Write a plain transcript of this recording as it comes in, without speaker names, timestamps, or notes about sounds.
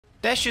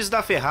Testes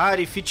da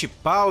Ferrari,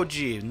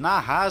 Fittipaldi, na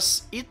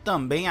Haas e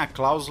também a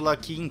cláusula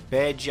que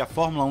impede a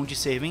Fórmula 1 de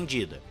ser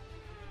vendida.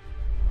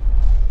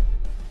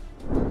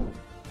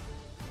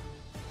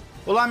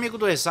 Olá amigo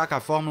do Ressaca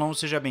Fórmula 1,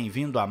 seja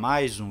bem-vindo a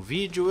mais um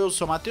vídeo. Eu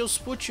sou Matheus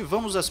Pucci,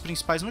 vamos às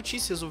principais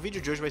notícias. O vídeo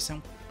de hoje vai ser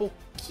um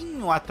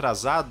pouquinho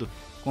atrasado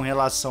com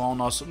relação ao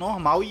nosso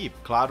normal e,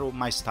 claro,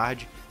 mais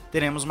tarde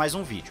teremos mais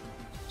um vídeo.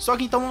 Só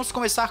que então vamos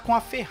começar com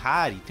a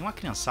Ferrari. Tem uma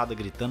criançada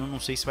gritando,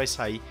 não sei se vai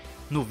sair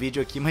no vídeo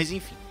aqui, mas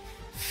enfim.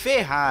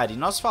 Ferrari,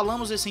 nós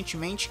falamos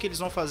recentemente que eles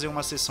vão fazer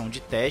uma sessão de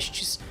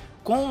testes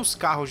com os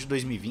carros de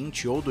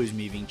 2020 ou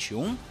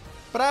 2021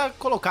 para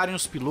colocarem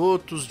os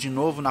pilotos de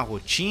novo na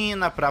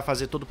rotina, para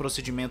fazer todo o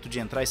procedimento de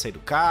entrar e sair do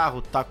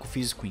carro, taco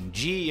físico em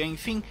dia,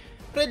 enfim,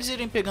 para eles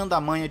irem pegando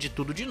a manha de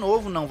tudo de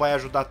novo. Não vai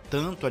ajudar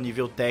tanto a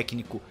nível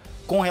técnico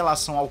com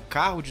relação ao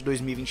carro de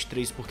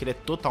 2023 porque ele é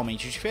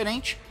totalmente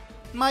diferente,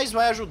 mas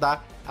vai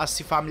ajudar a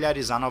se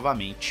familiarizar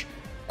novamente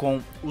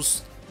com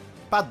os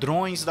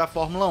padrões da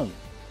Fórmula 1.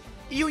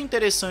 E o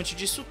interessante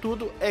disso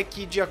tudo é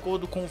que, de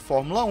acordo com o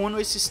Fórmula 1,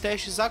 esses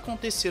testes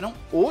acontecerão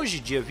hoje,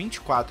 dia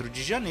 24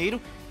 de janeiro,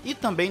 e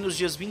também nos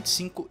dias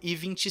 25 e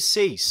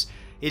 26.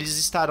 Eles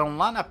estarão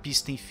lá na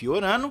pista em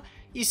Fiorano,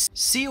 e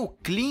se o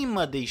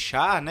clima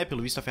deixar,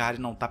 pelo visto a Ferrari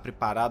não está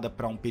preparada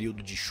para um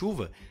período de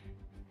chuva,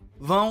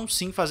 vão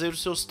sim fazer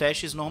os seus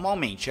testes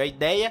normalmente. A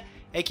ideia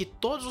é que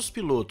todos os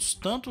pilotos,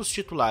 tanto os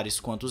titulares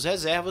quanto os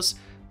reservas,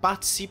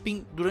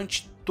 participem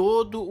durante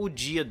todo o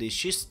dia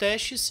destes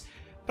testes,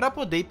 para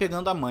poder ir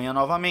pegando a manha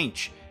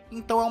novamente.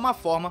 Então é uma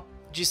forma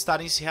de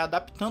estarem se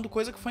readaptando,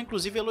 coisa que foi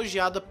inclusive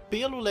elogiada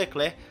pelo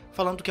Leclerc,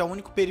 falando que é o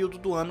único período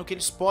do ano que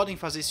eles podem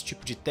fazer esse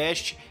tipo de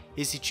teste,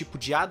 esse tipo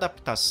de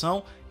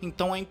adaptação,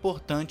 então é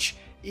importante.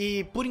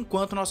 E por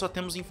enquanto nós só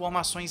temos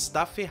informações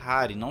da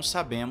Ferrari, não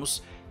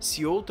sabemos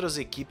se outras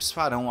equipes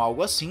farão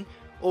algo assim,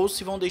 ou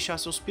se vão deixar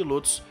seus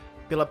pilotos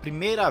pela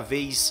primeira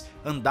vez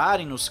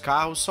andarem nos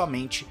carros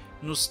somente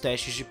nos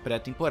testes de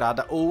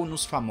pré-temporada ou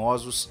nos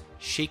famosos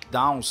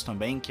shakedowns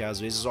também, que às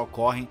vezes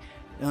ocorrem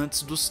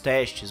antes dos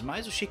testes,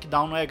 mas o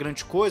shakedown não é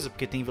grande coisa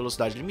porque tem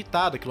velocidade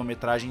limitada,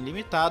 quilometragem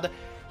limitada,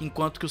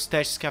 enquanto que os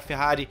testes que a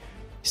Ferrari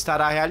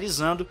estará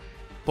realizando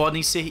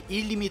podem ser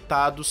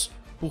ilimitados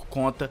por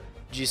conta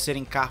de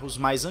serem carros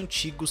mais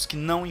antigos que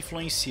não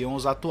influenciam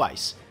os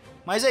atuais.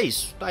 Mas é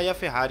isso, tá aí a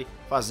Ferrari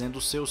fazendo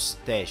os seus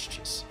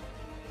testes.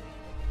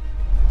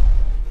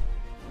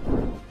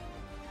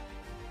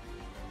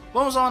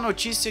 Vamos a uma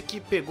notícia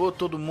que pegou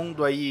todo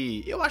mundo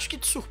aí, eu acho que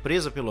de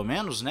surpresa pelo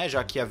menos,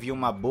 já que havia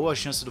uma boa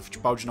chance do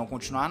Fittipaldi não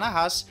continuar na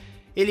Haas.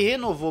 Ele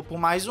renovou por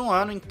mais um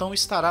ano, então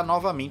estará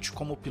novamente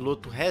como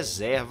piloto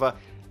reserva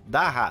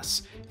da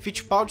Haas.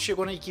 Fittipaldi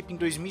chegou na equipe em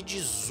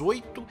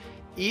 2018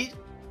 e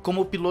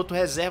como piloto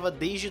reserva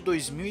desde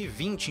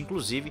 2020,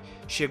 inclusive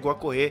chegou a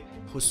correr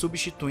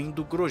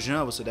substituindo o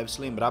Grosjean, você deve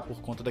se lembrar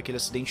por conta daquele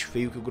acidente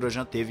feio que o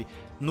Grosjean teve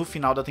no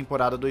final da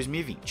temporada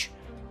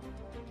 2020.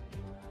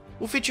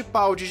 O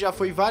Fittipaldi já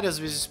foi várias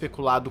vezes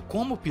especulado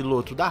como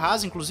piloto da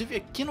Haas, inclusive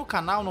aqui no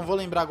canal, não vou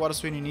lembrar agora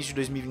se foi no início de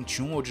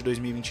 2021 ou de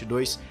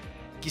 2022,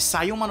 que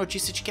saiu uma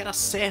notícia de que era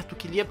certo,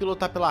 que ele ia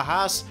pilotar pela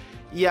Haas,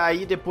 e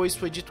aí depois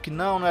foi dito que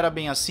não era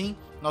bem assim.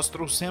 Nós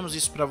trouxemos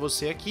isso para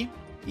você aqui,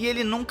 e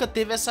ele nunca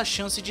teve essa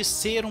chance de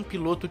ser um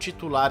piloto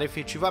titular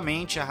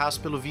efetivamente. A Haas,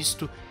 pelo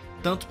visto,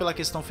 tanto pela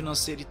questão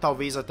financeira e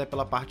talvez até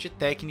pela parte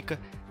técnica,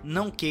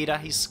 não queira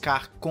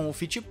arriscar com o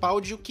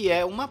Fittipaldi, o que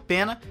é uma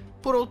pena.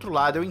 Por outro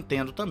lado, eu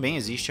entendo também,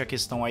 existe a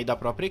questão aí da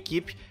própria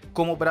equipe.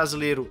 Como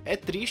brasileiro é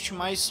triste,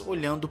 mas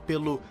olhando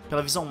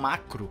pela visão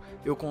macro,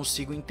 eu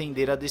consigo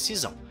entender a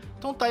decisão.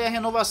 Então tá aí a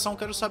renovação,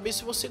 quero saber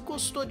se você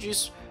gostou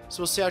disso, se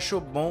você achou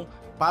bom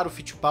para o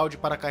Fittipaldi,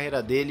 para a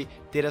carreira dele,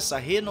 ter essa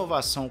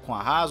renovação com a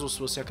Haas, ou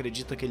se você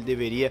acredita que ele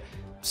deveria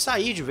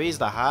sair de vez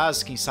da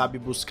Haas, quem sabe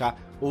buscar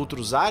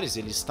outros ares.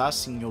 Ele está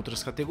sim em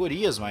outras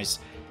categorias, mas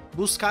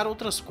buscar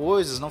outras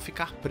coisas, não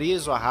ficar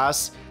preso à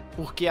Haas,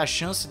 porque a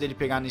chance dele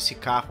pegar nesse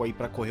carro aí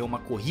para correr uma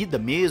corrida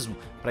mesmo,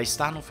 para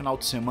estar no final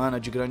de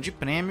semana de grande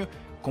prêmio,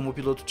 como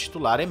piloto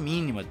titular é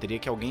mínima. Teria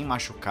que alguém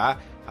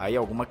machucar, aí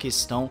alguma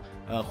questão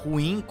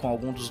ruim com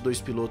algum dos dois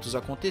pilotos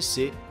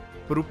acontecer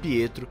para o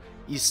Pietro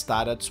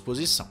estar à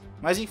disposição.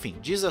 Mas enfim,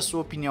 diz a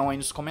sua opinião aí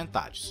nos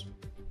comentários.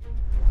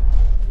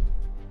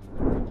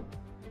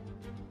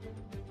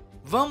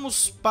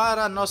 Vamos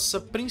para a nossa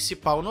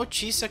principal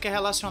notícia, que é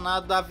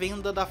relacionada à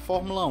venda da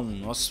Fórmula 1.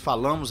 Nós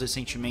falamos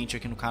recentemente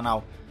aqui no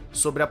canal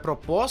sobre a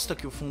proposta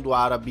que o fundo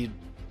árabe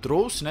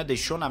trouxe,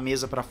 deixou na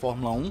mesa para a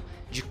Fórmula 1,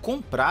 de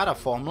comprar a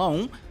Fórmula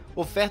 1,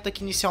 oferta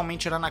que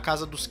inicialmente era na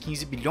casa dos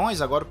 15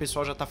 bilhões, agora o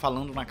pessoal já está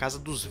falando na casa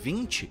dos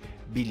 20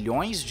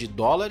 bilhões de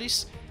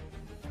dólares,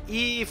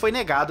 e foi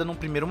negada num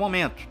primeiro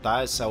momento,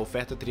 tá? Essa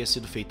oferta teria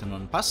sido feita no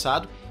ano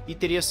passado e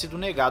teria sido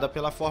negada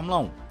pela Fórmula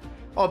 1.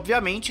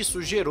 Obviamente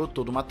isso gerou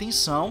toda uma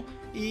tensão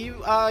e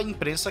a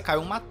imprensa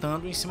caiu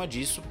matando em cima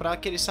disso para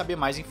querer saber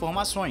mais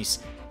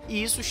informações,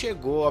 e isso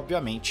chegou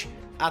obviamente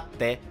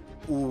até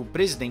o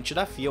presidente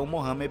da FIA, o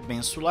Mohammed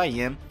Ben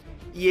Sulayem,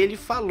 e ele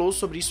falou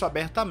sobre isso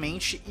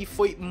abertamente e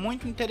foi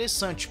muito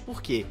interessante,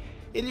 porque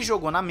ele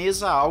jogou na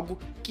mesa algo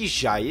que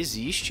já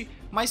existe,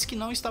 mas que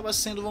não estava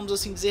sendo, vamos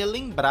assim dizer,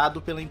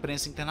 lembrado pela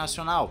imprensa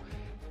internacional,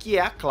 que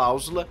é a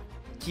cláusula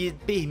que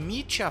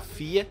permite à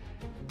FIA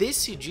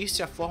decidir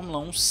se a Fórmula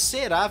 1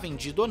 será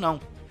vendida ou não.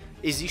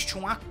 Existe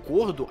um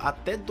acordo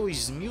até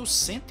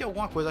 2100 e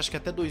alguma coisa, acho que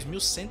até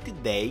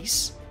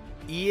 2110,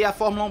 e a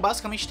Fórmula 1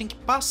 basicamente tem que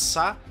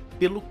passar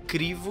pelo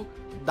crivo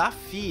da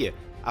FIA.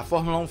 A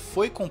Fórmula 1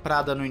 foi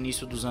comprada no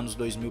início dos anos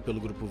 2000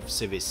 pelo grupo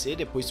CVC,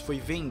 depois foi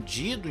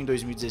vendido em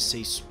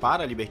 2016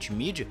 para a Liberty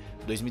Media.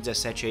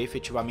 2017 é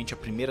efetivamente a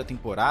primeira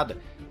temporada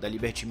da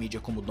Liberty Media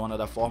como dona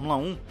da Fórmula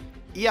 1,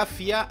 e a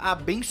FIA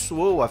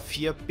abençoou, a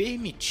FIA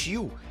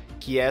permitiu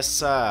que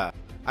essa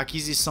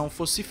aquisição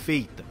fosse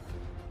feita.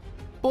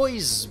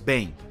 Pois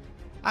bem,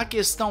 a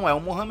questão é, o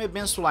Mohammed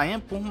Ben Sulayem,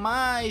 por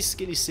mais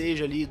que ele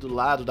seja ali do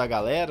lado da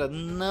galera,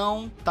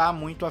 não tá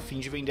muito afim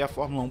de vender a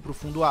Fórmula 1 para o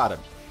fundo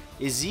árabe.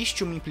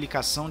 Existe uma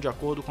implicação, de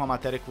acordo com a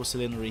matéria que você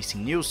lê no Racing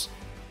News,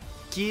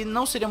 que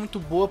não seria muito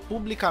boa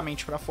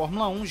publicamente para a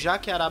Fórmula 1, já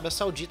que a Arábia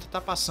Saudita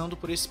está passando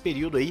por esse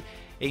período aí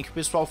em que o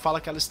pessoal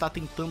fala que ela está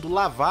tentando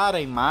lavar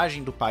a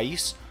imagem do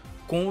país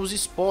com os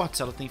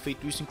esportes. Ela tem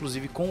feito isso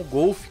inclusive com o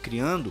golfe,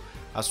 criando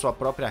a sua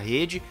própria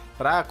rede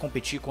para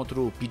competir contra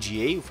o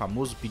PGA, o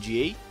famoso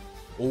PGA,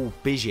 ou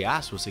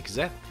PGA se você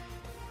quiser.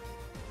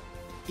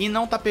 E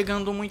não tá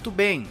pegando muito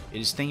bem.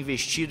 Eles têm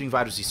investido em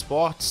vários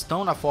esportes,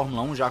 estão na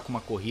Fórmula 1 já com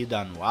uma corrida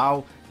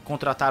anual,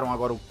 contrataram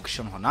agora o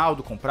Cristiano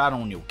Ronaldo,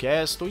 compraram o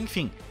Newcastle,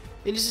 enfim.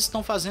 Eles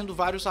estão fazendo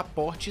vários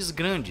aportes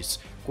grandes,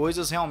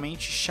 coisas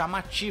realmente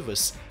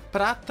chamativas,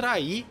 para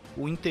atrair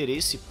o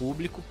interesse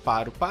público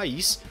para o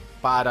país,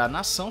 para a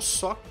nação,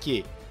 só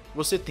que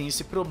você tem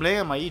esse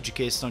problema aí de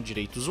questão de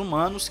direitos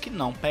humanos que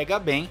não pega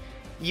bem,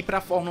 e para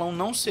a Fórmula 1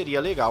 não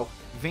seria legal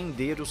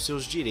vender os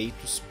seus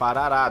direitos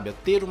para a Arábia.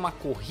 Ter uma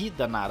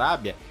corrida na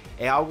Arábia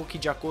é algo que,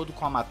 de acordo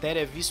com a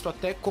matéria, é visto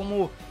até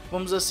como,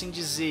 vamos assim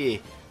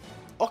dizer,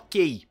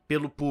 ok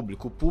pelo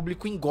público. O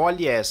público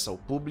engole essa, o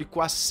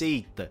público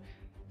aceita.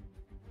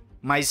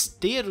 Mas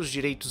ter os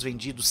direitos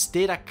vendidos,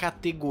 ter a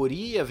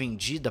categoria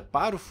vendida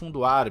para o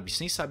fundo árabe,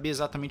 sem saber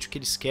exatamente o que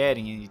eles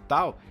querem e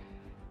tal,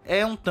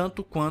 é um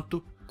tanto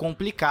quanto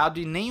complicado,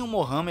 e nem o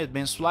Mohammed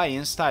Ben Sulayem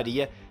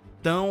estaria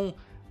tão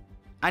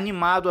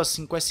animado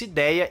assim com essa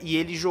ideia, e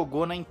ele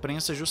jogou na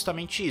imprensa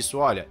justamente isso.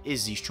 Olha,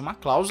 existe uma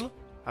cláusula,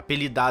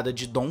 apelidada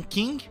de Don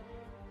King,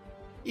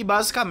 e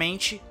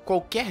basicamente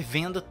qualquer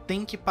venda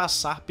tem que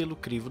passar pelo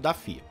crivo da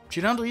FIA.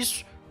 Tirando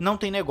isso, não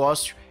tem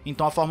negócio,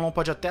 então a Fórmula 1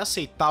 pode até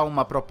aceitar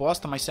uma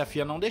proposta, mas se a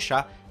FIA não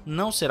deixar,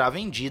 não será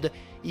vendida,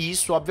 e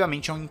isso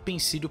obviamente é um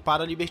empecilho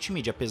para a Liberty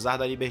Media, apesar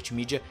da Liberty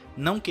Media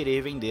não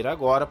querer vender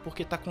agora,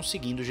 porque está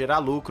conseguindo gerar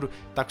lucro,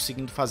 está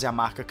conseguindo fazer a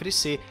marca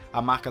crescer,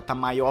 a marca está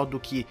maior do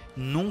que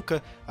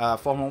nunca, a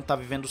Fórmula 1 está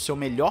vivendo o seu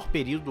melhor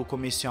período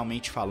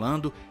comercialmente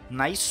falando,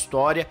 na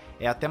história,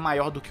 é até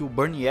maior do que o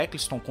Bernie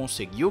Eccleston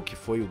conseguiu, que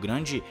foi o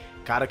grande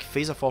cara que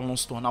fez a Fórmula 1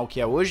 se tornar o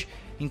que é hoje.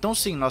 Então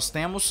sim, nós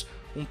temos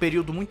um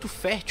período muito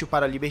fértil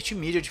para a Liberty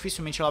Media,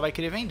 dificilmente ela vai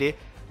querer vender,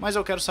 mas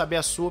eu quero saber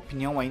a sua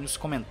opinião aí nos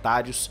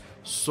comentários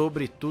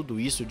sobre tudo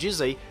isso.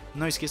 Diz aí,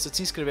 não esqueça de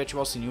se inscrever e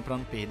ativar o sininho para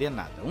não perder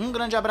nada. Um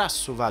grande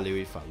abraço, valeu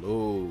e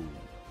falou!